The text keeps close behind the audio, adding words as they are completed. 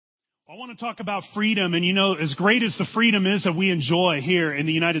I want to talk about freedom, and as great as the freedom is that we enjoy here in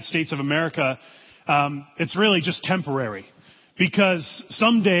the United States of America, it's really just temporary. Because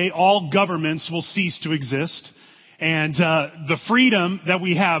someday all governments will cease to exist, and the freedom that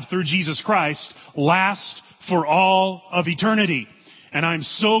we have through Jesus Christ lasts for all of eternity. And I'm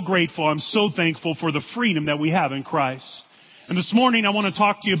so grateful, I'm so thankful for the freedom that we have in Christ. And this morning I want to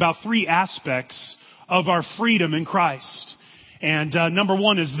talk to you about three aspects of our freedom in Christ. And number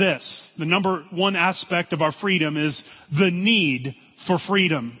one is this. The number one aspect of our freedom is the need for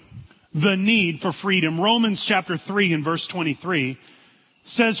freedom. The need for freedom. Romans chapter 3 and verse 23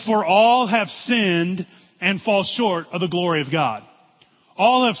 says, "For all have sinned and fall short of the glory of God."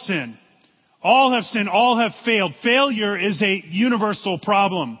 All have sinned. All have sinned. All have failed. Failure is a universal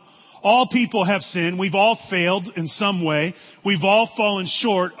problem. All people have sinned. We've all failed in some way. We've all fallen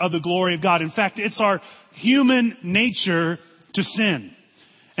short of the glory of God. In fact, it's our human nature to sin.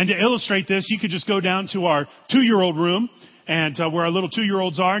 And to illustrate this, you could just go down to our 2-year-old room and where our little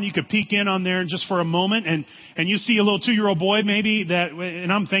 2-year-olds are, and you could peek in on there just for a moment, and you see a little 2-year-old boy maybe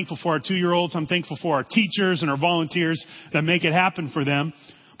and I'm thankful for our 2-year-olds. I'm thankful for our teachers and our volunteers that make it happen for them.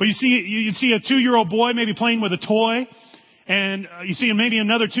 But you see a 2-year-old boy maybe playing with a toy, and you see maybe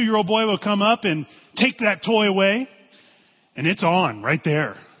another 2-year-old boy will come up and take that toy away, and it's on right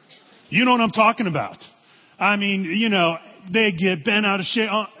there. You know what I'm talking about. I mean, they get bent out of shape,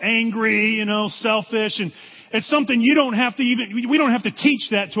 angry, selfish, and it's something we don't have to teach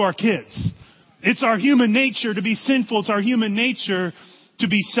that to our kids. It's our human nature to be sinful. It's our human nature to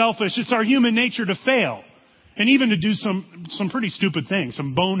be selfish. It's our human nature to fail. And even to do some pretty stupid things,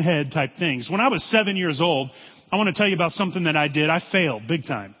 some bonehead type things. When I was 7 years old, I want to tell you about something that I did. I failed big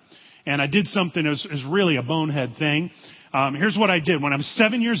time. And I did something that was really a bonehead thing. Here's what I did. When I was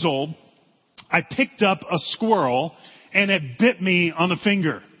 7 years old, I picked up a squirrel and it bit me on the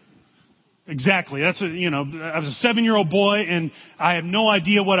finger. Exactly. I was a 7-year-old boy and I have no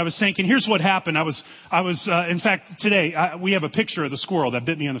idea what I was thinking. Here's what happened. In fact, today, we have a picture of the squirrel that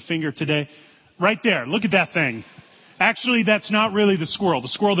bit me on the finger today. Right there. Look at that thing. Actually, that's not really the squirrel. The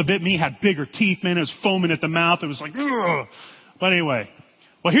squirrel that bit me had bigger teeth, man. It was foaming at the mouth. It was like, ugh. But anyway.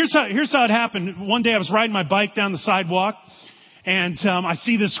 Well, here's how it happened. One day I was riding my bike down the sidewalk and I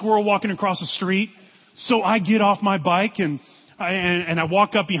see this squirrel walking across the street. So I get off my bike and I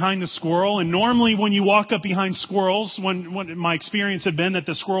walk up behind the squirrel. And normally when you walk up behind squirrels, when my experience had been that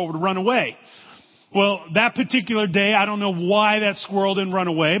the squirrel would run away. Well, that particular day, I don't know why that squirrel didn't run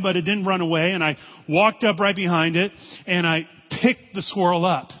away, but it didn't run away. And I walked up right behind it and I picked the squirrel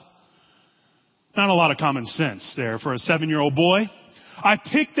up. Not a lot of common sense there for a 7-year-old boy. I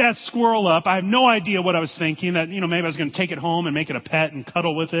picked that squirrel up. I have no idea what I was thinking, that, maybe I was going to take it home and make it a pet and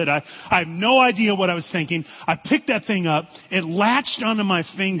cuddle with it. I have no idea what I was thinking. I picked that thing up. It latched onto my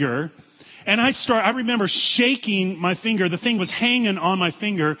finger. And I remember shaking my finger. The thing was hanging on my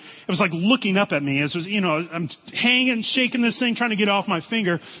finger. It was like looking up at me. I'm hanging, shaking this thing, trying to get off my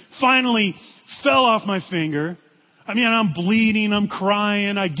finger. Finally fell off my finger. I'm bleeding, I'm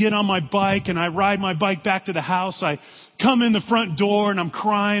crying. I get on my bike and I ride my bike back to the house. I come in the front door and I'm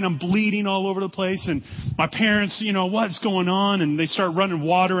crying, I'm bleeding all over the place. And my parents, what's going on? And they start running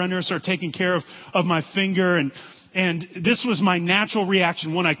water under, start taking care of my finger. And this was my natural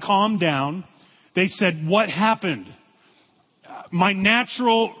reaction. When I calmed down, they said, "What happened?" My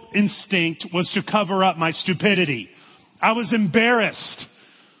natural instinct was to cover up my stupidity. I was embarrassed.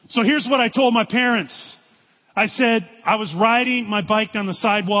 So here's what I told my parents. I said, I was riding my bike down the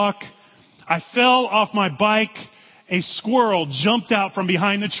sidewalk. I fell off my bike. A squirrel jumped out from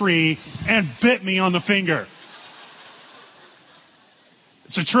behind the tree and bit me on the finger.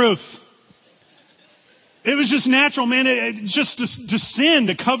 It's the truth. It was just natural, man. Just to sin,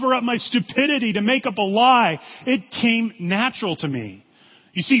 to cover up my stupidity, to make up a lie. It came natural to me.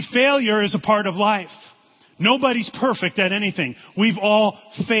 You see, failure is a part of life. Nobody's perfect at anything. We've all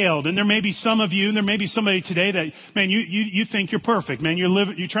failed. And there may be some of you, and there may be somebody today that, man, you think you're perfect. Man,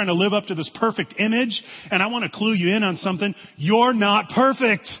 you're trying to live up to this perfect image. And I want to clue you in on something. You're not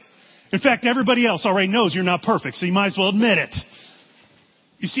perfect. In fact, everybody else already knows you're not perfect. So you might as well admit it.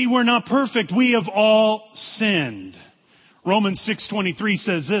 You see, we're not perfect. We have all sinned. Romans 6:23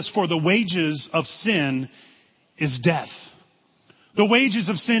 says this, "For the wages of sin is death." The wages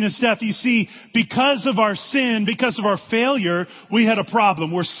of sin is death. You see, because of our sin, because of our failure, we had a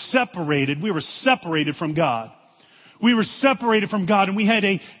problem. We're separated. We were separated from God. We were separated from God and we had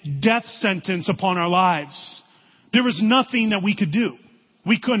a death sentence upon our lives. There was nothing that we could do.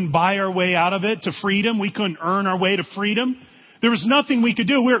 We couldn't buy our way out of it to freedom. We couldn't earn our way to freedom. There was nothing we could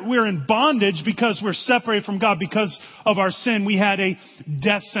do. We're in bondage because we're separated from God because of our sin. We had a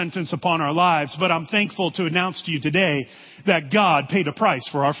death sentence upon our lives. But I'm thankful to announce to you today that God paid a price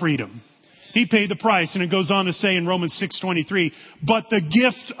for our freedom. He paid the price, and it goes on to say in Romans 6:23, but the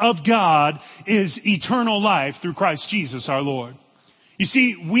gift of God is eternal life through Christ Jesus our Lord. You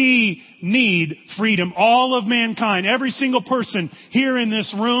see, we need freedom. All of mankind, every single person here in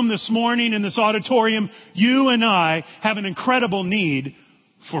this room this morning, in this auditorium, you and I have an incredible need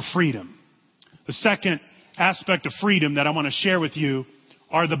for freedom. The second aspect of freedom that I want to share with you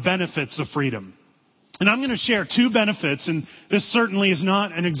are the benefits of freedom. And I'm going to share two benefits, and this certainly is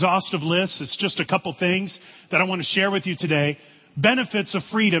not an exhaustive list. It's just a couple things that I want to share with you today. Benefits of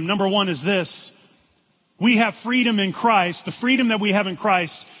freedom. Number one is this. We have freedom in Christ. The freedom that we have in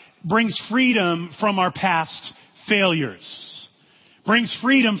Christ brings freedom from our past failures. Brings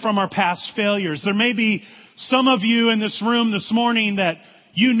freedom from our past failures. There may be some of you in this room this morning that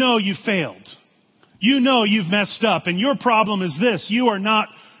you know you failed. You know you've messed up, and your problem is this. You are not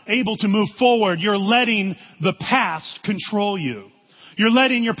able to move forward. You're letting the past control you. You're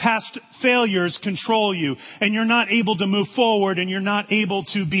letting your past failures control you, and you're not able to move forward, and you're not able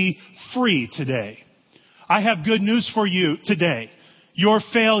to be free today. I have good news for you today. Your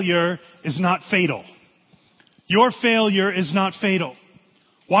failure is not fatal. Your failure is not fatal.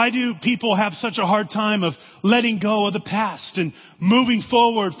 Why do people have such a hard time of letting go of the past and moving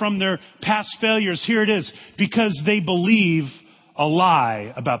forward from their past failures? Here it is. Because they believe a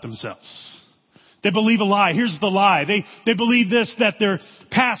lie about themselves. They believe a lie. Here's the lie. They believe this, that their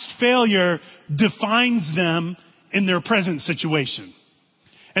past failure defines them in their present situation.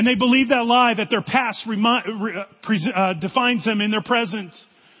 And they believe that lie, that their past defines them in their present.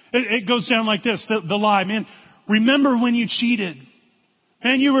 It goes down like this, the lie. Man, remember when you cheated.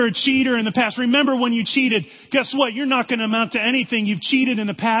 Man, you were a cheater in the past. Remember when you cheated. Guess what? You're not going to amount to anything. You've cheated in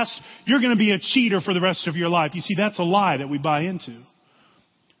the past. You're going to be a cheater for the rest of your life. You see, that's a lie that we buy into.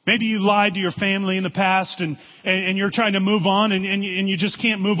 Maybe you lied to your family in the past and you're trying to move on and you just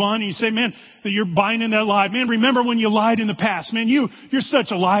can't move on. And you say, man, you're buying in that lie. Man, remember when you lied in the past. Man, you're such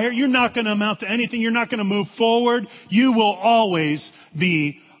a liar. You're not going to amount to anything. You're not going to move forward. You will always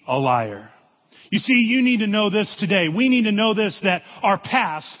be a liar. You see, you need to know this today. We need to know this, that our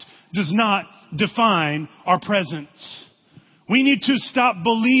past does not define our present. We need to stop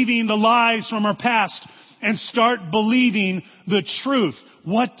believing the lies from our past and start believing the truth.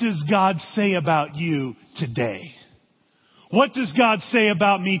 What does God say about you today? What does God say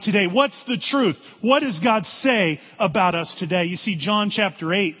about me today? What's the truth? What does God say about us today? You see, John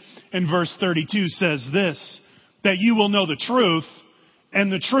chapter 8 and verse 32 says this, that you will know the truth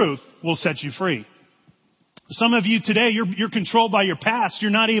and the truth will set you free. Some of you today, you're controlled by your past.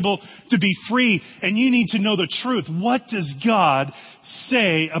 You're not able to be free, and you need to know the truth. What does God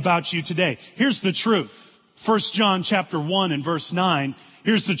say about you today? Here's the truth. 1 John chapter 1 and verse 9.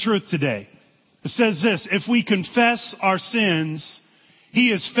 Here's the truth today. It says this, if we confess our sins,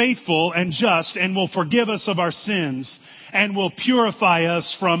 He is faithful and just and will forgive us of our sins and will purify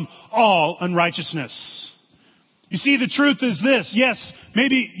us from all unrighteousness. You see, the truth is this. Yes,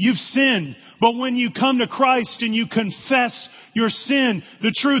 maybe you've sinned, but when you come to Christ and you confess your sin,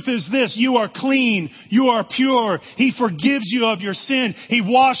 the truth is this. You are clean. You are pure. He forgives you of your sin. He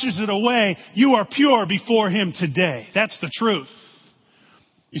washes it away. You are pure before Him today. That's the truth.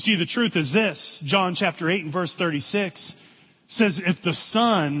 You see, the truth is this. John chapter 8 and verse 36 says, if the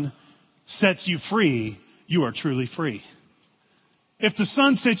Son sets you free, you are truly free. If the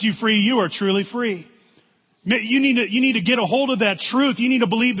Son sets you free, you are truly free. You need to get a hold of that truth. You need to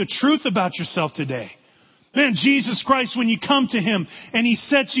believe the truth about yourself today. Man, Jesus Christ, when you come to Him and He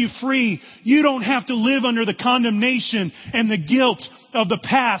sets you free, you don't have to live under the condemnation and the guilt of the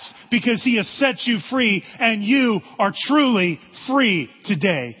past because He has set you free and you are truly free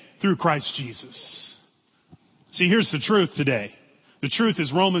today through Christ Jesus. See, here's the truth today. The truth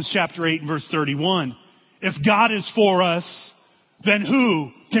is Romans chapter 8 and verse 31. If God is for us, then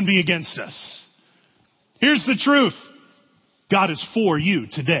who can be against us? Here's the truth. God is for you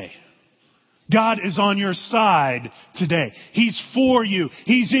today. God is on your side today. He's for you.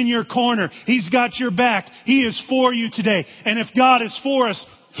 He's in your corner. He's got your back. He is for you today. And if God is for us,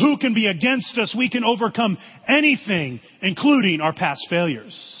 who can be against us? We can overcome anything, including our past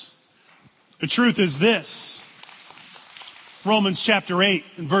failures. The truth is this. Romans chapter 8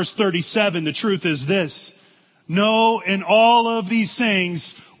 and verse 37, the truth is this. No, in all of these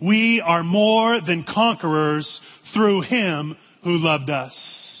things, we are more than conquerors through Him who loved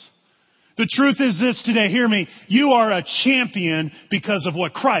us. The truth is this today, hear me, you are a champion because of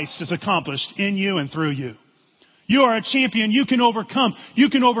what Christ has accomplished in you and through you. You are a champion. You can overcome. You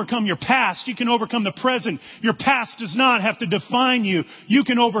can overcome your past. You can overcome the present. Your past does not have to define you. You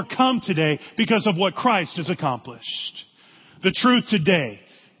can overcome today because of what Christ has accomplished. The truth today,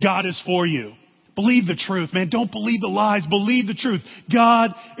 God is for you. Believe the truth, man. Don't believe the lies. Believe the truth.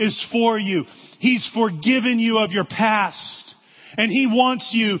 God is for you. He's forgiven you of your past. And He wants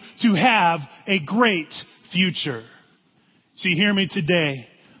you to have a great future. See, hear me today.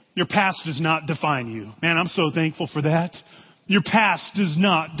 Your past does not define you. Man, I'm so thankful for that. Your past does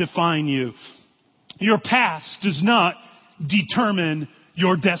not define you. Your past does not determine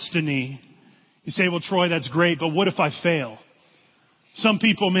your destiny. You say, well, Troy, that's great, but what if I fail? Some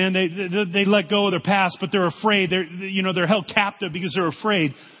people, man, they let go of their past, but they're afraid. They're held captive because they're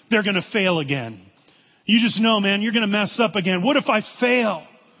afraid they're going to fail again. You just know, man, you're going to mess up again. What if I fail?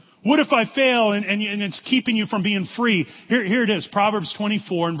 What if I fail and it's keeping you from being free? Here it is, Proverbs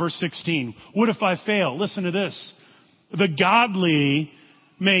 24 and verse 16. What if I fail? Listen to this. The godly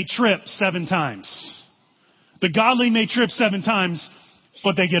may trip 7 times. The godly may trip 7 times,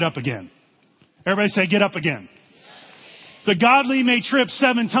 but they get up again. Everybody say, get up again. The godly may trip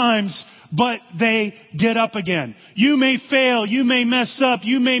 7 times, but they get up again. You may fail, you may mess up,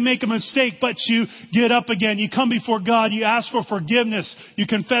 you may make a mistake, but you get up again. You come before God, you ask for forgiveness, you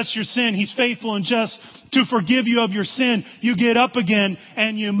confess your sin. He's faithful and just to forgive you of your sin. You get up again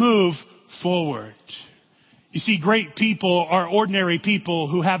and you move forward. You see, great people are ordinary people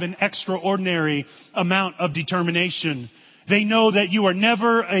who have an extraordinary amount of determination. They know that you are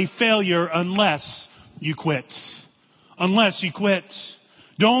never a failure unless you quit. Unless you quit.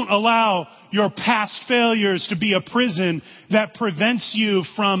 Don't allow your past failures to be a prison that prevents you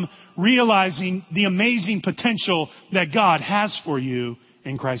from realizing the amazing potential that God has for you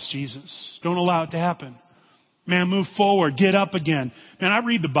in Christ Jesus. Don't allow it to happen. Man, move forward. Get up again. Man, I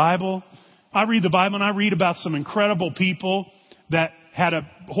read the Bible. And I read about some incredible people that had a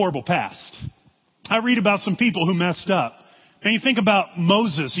horrible past. I read about some people who messed up. And you think about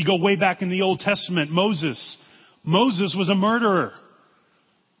Moses. You go way back in the Old Testament. Moses was a murderer.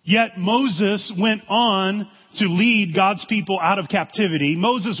 Yet Moses went on to lead God's people out of captivity.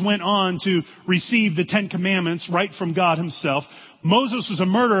 Moses went on to receive the 10 Commandments right from God Himself. Moses was a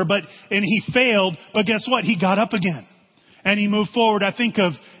murderer, and he failed, but guess what? He got up again. And he moved forward. I think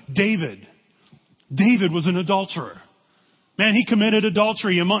of David. David was an adulterer. Man, he committed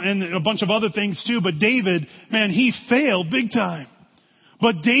adultery and a bunch of other things too, but David, man, he failed big time.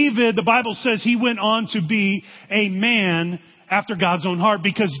 But David, the Bible says he went on to be a man after God's own heart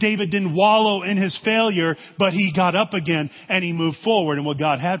because David didn't wallow in his failure, but he got up again and he moved forward in what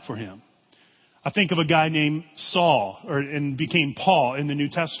God had for him. I think of a guy named Saul and became Paul in the New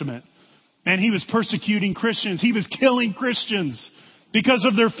Testament. And he was persecuting Christians. He was killing Christians because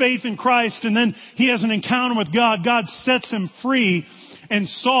of their faith in Christ. And then he has an encounter with God. God sets him free. And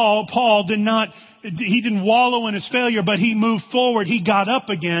Paul didn't wallow in his failure, but he moved forward. He got up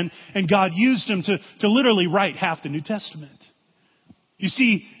again and God used him to literally write half the New Testament. You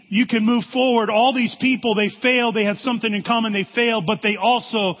see, you can move forward. All these people, they failed. They had something in common. They failed, but they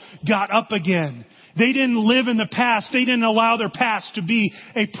also got up again. They didn't live in the past. They didn't allow their past to be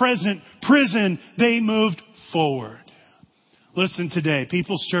a present prison. They moved forward. Listen today,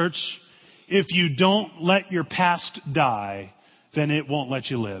 People's Church, if you don't let your past die, then it won't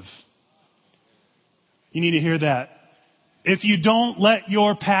let you live. You need to hear that. If you don't let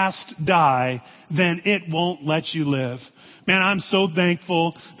your past die, then it won't let you live. Man, I'm so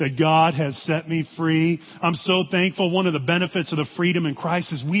thankful that God has set me free. I'm so thankful. One of the benefits of the freedom in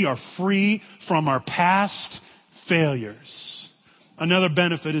Christ is we are free from our past failures. Another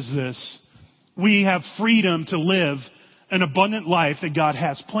benefit is this. We have freedom to live an abundant life that God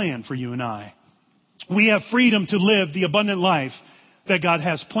has planned for you and I. We have freedom to live the abundant life that God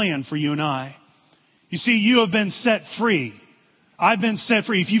has planned for you and I. You see, you have been set free. I've been set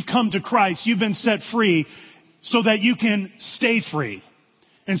free. If you've come to Christ, you've been set free so that you can stay free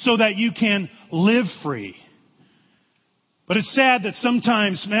and so that you can live free. But it's sad that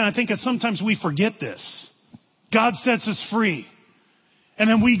sometimes, man, I think that sometimes we forget this. God sets us free. And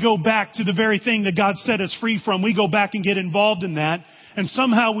then we go back to the very thing that God set us free from. We go back and get involved in that. And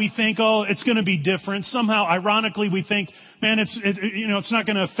somehow we think, oh, it's going to be different. Somehow, ironically, we think, man, it's not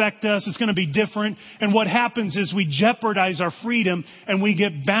going to affect us. It's going to be different. And what happens is we jeopardize our freedom and we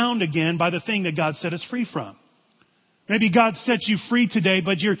get bound again by the thing that God set us free from. Maybe God set you free today,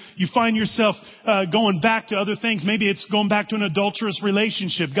 but you find yourself going back to other things. Maybe it's going back to an adulterous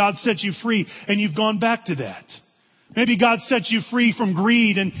relationship. God set you free and you've gone back to that. Maybe God set you free from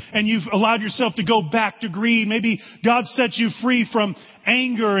greed and you've allowed yourself to go back to greed. Maybe God set you free from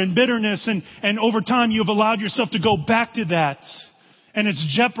anger and bitterness and over time you've allowed yourself to go back to that. And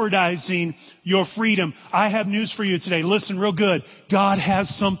it's jeopardizing your freedom. I have news for you today. Listen real good. God has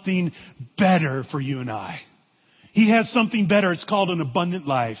something better for you and I. He has something better. It's called an abundant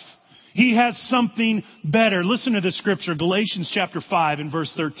life. He has something better. Listen to this scripture, Galatians chapter 5 and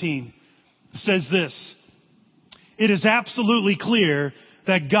verse 13. It says this: it is absolutely clear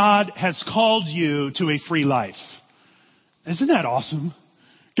that God has called you to a free life. Isn't that awesome?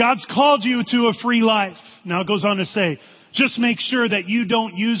 God's called you to a free life. Now it goes on to say, just make sure that you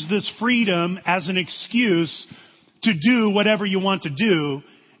don't use this freedom as an excuse to do whatever you want to do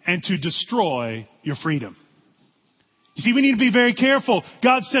and to destroy your freedom. You see, we need to be very careful.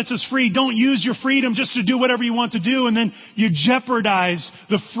 God sets us free. Don't use your freedom just to do whatever you want to do, and then you jeopardize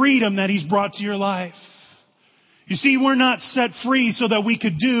the freedom that He's brought to your life. You see, we're not set free so that we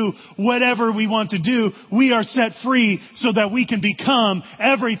could do whatever we want to do. We are set free so that we can become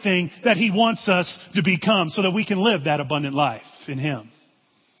everything that He wants us to become, so that we can live that abundant life in Him.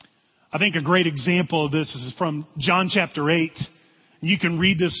 I think a great example of this is from John chapter 8. You can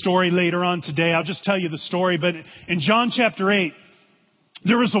read this story later on today. I'll just tell you the story. But in John chapter 8,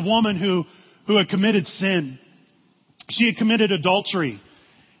 there was a woman who had committed sin. She had committed adultery.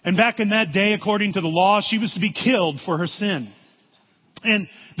 And back in that day, according to the law, she was to be killed for her sin. And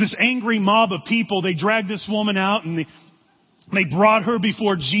this angry mob of people, they dragged this woman out and they brought her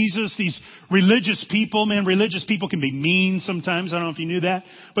before Jesus. These religious people, man, religious people can be mean sometimes. I don't know if you knew that.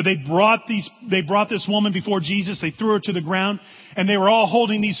 But they brought this woman before Jesus. They threw her to the ground. And they were all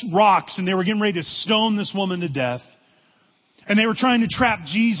holding these rocks and they were getting ready to stone this woman to death. And they were trying to trap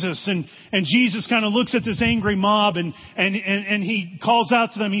Jesus. And Jesus kind of looks at this angry mob and He calls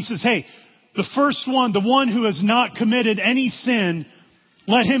out to them. He says, hey, the first one, the one who has not committed any sin,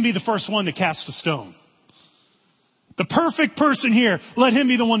 let him be the first one to cast a stone. The perfect person here, let him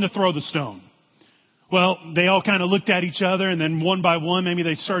be the one to throw the stone. Well, they all kind of looked at each other, and then one by one, maybe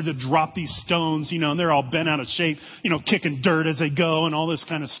they started to drop these stones, and they're all bent out of shape, kicking dirt as they go and all this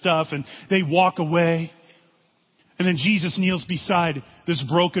kind of stuff. And they walk away. And then Jesus kneels beside this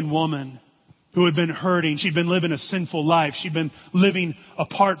broken woman who had been hurting. She'd been living a sinful life. She'd been living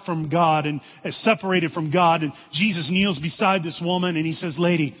apart from God and separated from God. And Jesus kneels beside this woman and He says,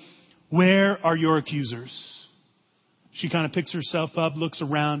 lady, where are your accusers? She kind of picks herself up, looks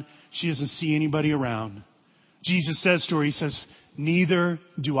around. She doesn't see anybody around. Jesus says to her, He says, neither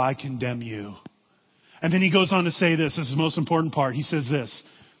do I condemn you. And then He goes on to say this. This is the most important part. He says this: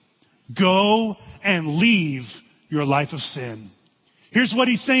 go and leave your life of sin. Here's what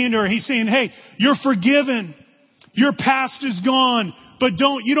He's saying to her. He's saying, hey, you're forgiven. Your past is gone, but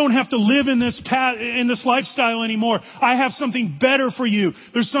you don't have to live in this lifestyle anymore. I have something better for you.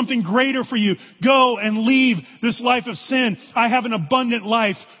 There's something greater for you. Go and leave this life of sin. I have an abundant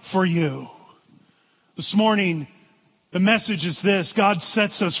life for you. This morning, the message is this: God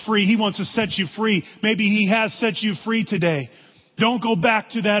sets us free. He wants to set you free. Maybe He has set you free today. Don't go back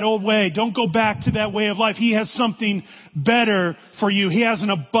to that old way. Don't go back to that way of life. He has something better for you. He has an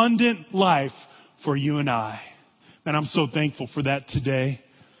abundant life for you and I. And I'm so thankful for that today.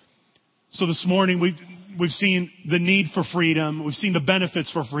 So this morning we've seen the need for freedom. We've seen the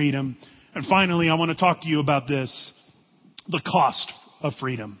benefits for freedom. And finally, I want to talk to you about this: the cost of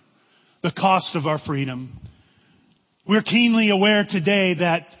freedom. The cost of our freedom. We're keenly aware today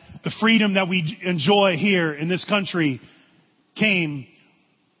that the freedom that we enjoy here in this country came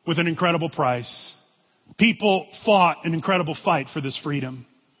with an incredible price. People fought an incredible fight for this freedom.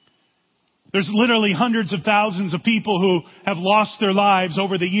 There's literally hundreds of thousands of people who have lost their lives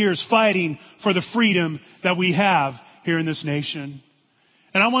over the years fighting for the freedom that we have here in this nation.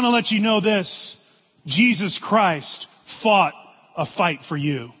 And I want to let you know this: Jesus Christ fought a fight for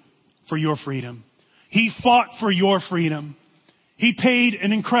you, for your freedom. He fought for your freedom. He paid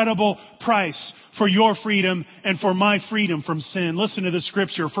an incredible price for your freedom and for my freedom from sin. Listen to the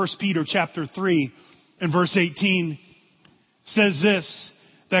scripture, 1 Peter chapter 3 and verse 18 says this: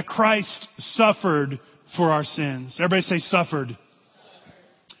 that Christ suffered for our sins. Everybody say suffered.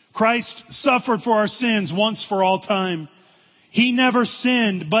 Christ suffered for our sins once for all time. He never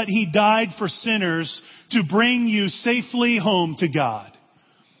sinned, but He died for sinners to bring you safely home to God.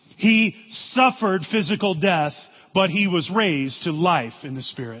 He suffered physical death, but He was raised to life in the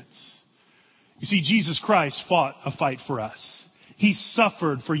Spirit. You see, Jesus Christ fought a fight for us. He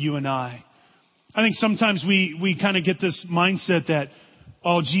suffered for you and I. I think sometimes we kind of get this mindset that,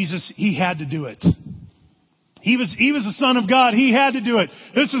 oh, Jesus, He had to do it. He was the Son of God. He had to do it.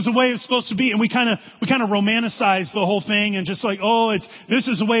 This is the way it was supposed to be. And we kind of romanticize the whole thing and just like, this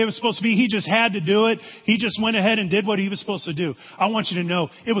is the way it was supposed to be. He just had to do it. He just went ahead and did what he was supposed to do. I want you to know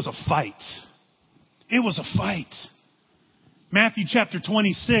it was a fight. It was a fight. Matthew chapter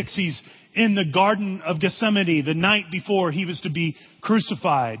 26, he's in the Garden of Gethsemane the night before he was to be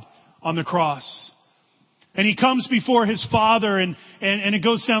crucified on the cross. And he comes before his Father and it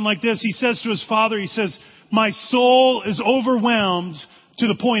goes down like this. He says to his Father, he says, my soul is overwhelmed to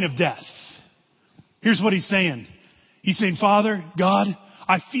the point of death. Here's what he's saying. He's saying, Father, God,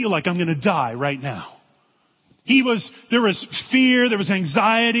 I feel like I'm going to die right now. There was fear, there was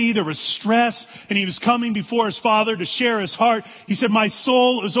anxiety, there was stress, and he was coming before his Father to share his heart. He said, my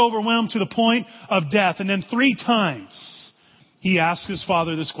soul is overwhelmed to the point of death. And then 3 times he asked his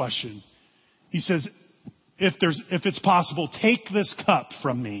Father this question. He says, if it's possible, take this cup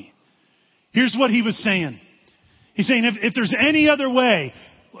from me. Here's what he was saying. He's saying, if there's any other way,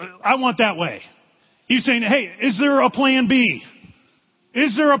 I want that way. He was saying, hey, is there a plan B?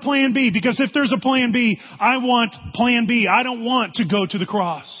 Is there a plan B? Because if there's a plan B, I want plan B. I don't want to go to the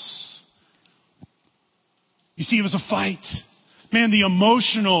cross. You see, it was a fight. Man, the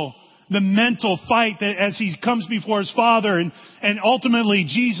emotional, the mental fight that as he comes before his Father and ultimately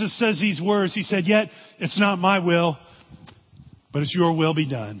Jesus says these words. He said, yet it's not my will, but it's your will be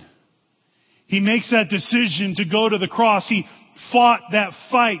done. He makes that decision to go to the cross. He fought that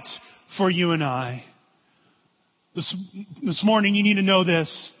fight for you and I. This morning, you need to know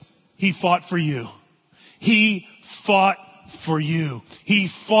this. He fought for you. He fought for you. He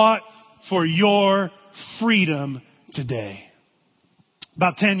fought for your freedom today.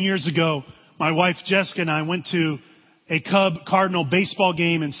 About 10 years ago, my wife Jessica and I went to a Cub Cardinal baseball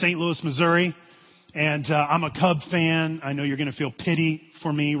game in St. Louis, Missouri. And I'm a Cub fan. I know you're going to feel pity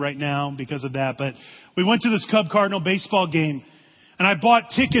for me right now because of that. But we went to this Cub Cardinal baseball game. And I bought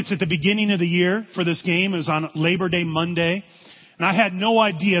tickets at the beginning of the year for this game. It was on Labor Day Monday. And I had no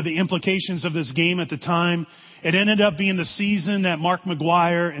idea the implications of this game at the time. It ended up being the season that Mark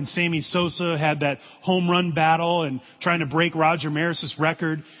McGwire and Sammy Sosa had that home run battle and trying to break Roger Maris's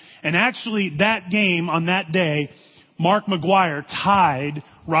record. And actually that game on that day, Mark McGwire tied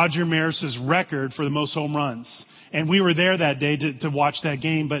Roger Maris's record for the most home runs. And we were there that day to watch that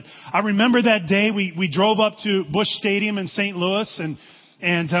game. But I remember that day we drove up to Busch Stadium in St. Louis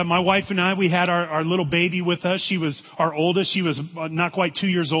and my wife and I, we had our little baby with us. She was our oldest. She was not quite 2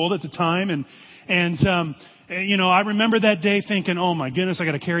 years old at the time. I remember that day thinking, oh my goodness, I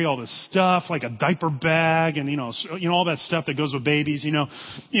got to carry all this stuff, like a diaper bag and, all that stuff that goes with babies, you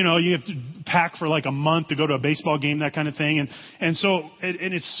have to pack for like a month to go to a baseball game, that kind of thing. And so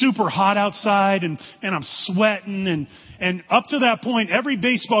it's super hot outside and I'm sweating and up to that point, every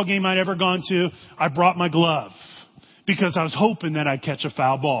baseball game I'd ever gone to, I brought my glove because I was hoping that I'd catch a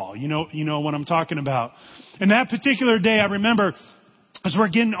foul ball. You know what I'm talking about. And that particular day, I remember as we're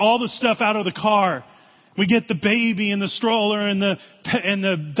getting all the stuff out of the car, we get the baby and the stroller and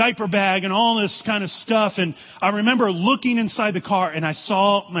the diaper bag and all this kind of stuff. And I remember looking inside the car and I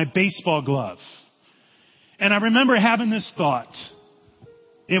saw my baseball glove. And I remember having this thought,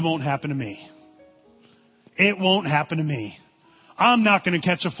 it won't happen to me. It won't happen to me. I'm not going to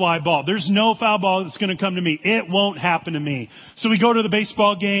catch a fly ball. There's no foul ball that's going to come to me. It won't happen to me. So we go to the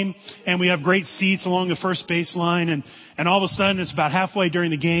baseball game and we have great seats along the first baseline and all of a sudden it's about halfway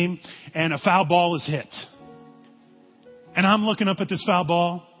during the game and a foul ball is hit. And I'm looking up at this foul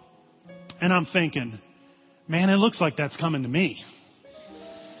ball and I'm thinking, man, it looks like that's coming to me.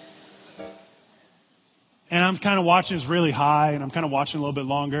 And I'm kind of watching, it's really high and I'm kind of watching a little bit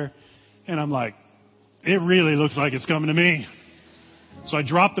longer and I'm like, it really looks like it's coming to me. So I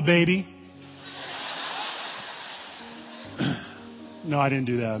dropped the baby. No, I didn't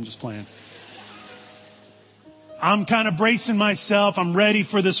do that. I'm just playing. I'm kind of bracing myself. I'm ready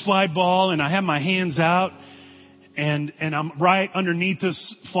for this fly ball and I have my hands out and I'm right underneath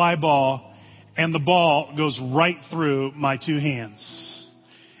this fly ball and the ball goes right through my 2 hands.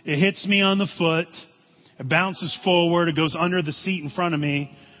 It hits me on the foot. It bounces forward. It goes under the seat in front of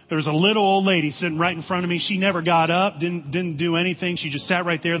me. There was a little old lady sitting right in front of me. She never got up, didn't do anything. She just sat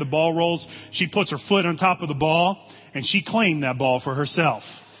right there. The ball rolls. She puts her foot on top of the ball and she claimed that ball for herself.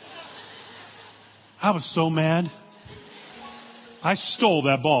 I was so mad. I stole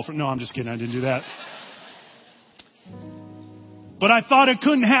that ball from, no, I'm just kidding. I didn't do that. But I thought it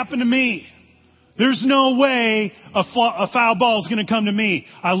couldn't happen to me. There's no way a foul ball is going to come to me.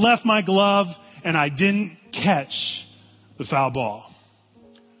 I left my glove and I didn't catch the foul ball.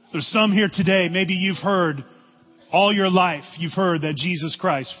 There's some here today, maybe you've heard all your life, you've heard that Jesus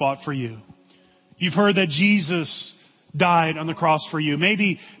Christ fought for you. You've heard that Jesus died on the cross for you.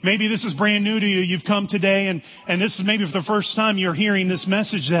 Maybe this is brand new to you. You've come today and this is maybe for the first time you're hearing this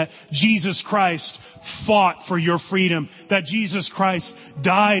message that Jesus Christ fought for your freedom, that Jesus Christ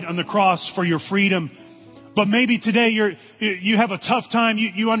died on the cross for your freedom. But maybe today you have a tough time.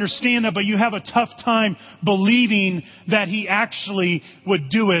 You understand that, but you have a tough time believing that He actually would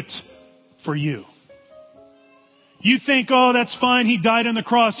do it for you. You think, oh, that's fine. He died on the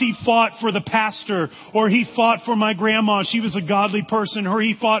cross. He fought for the pastor, or he fought for my grandma. She was a godly person, or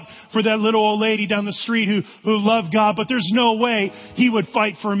he fought for that little old lady down the street who loved God. But there's no way He would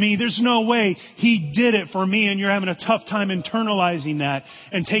fight for me. There's no way He did it for me. And you're having a tough time internalizing that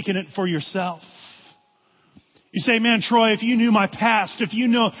and taking it for yourself. You say, man, Troy, if you knew my past, if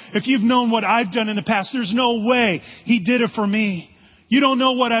you've known what I've done in the past, there's no way He did it for me. You don't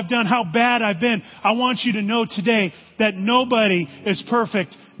know what I've done, how bad I've been. I want you to know today that nobody is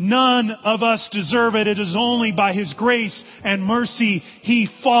perfect. None of us deserve it. It is only by His grace and mercy He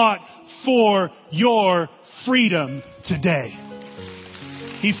fought for your freedom today.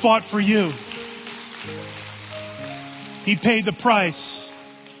 He fought for you. He paid the price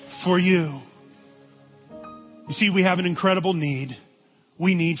for you. You see, we have an incredible need.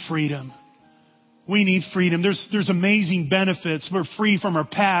 We need freedom. We need freedom. There's amazing benefits. We're free from our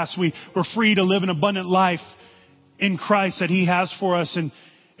past. We're free to live an abundant life in Christ that He has for us.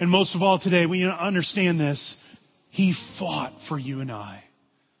 And most of all today, we understand this. He fought for you and I.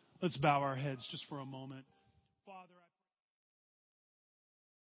 Let's bow our heads just for a moment. Father,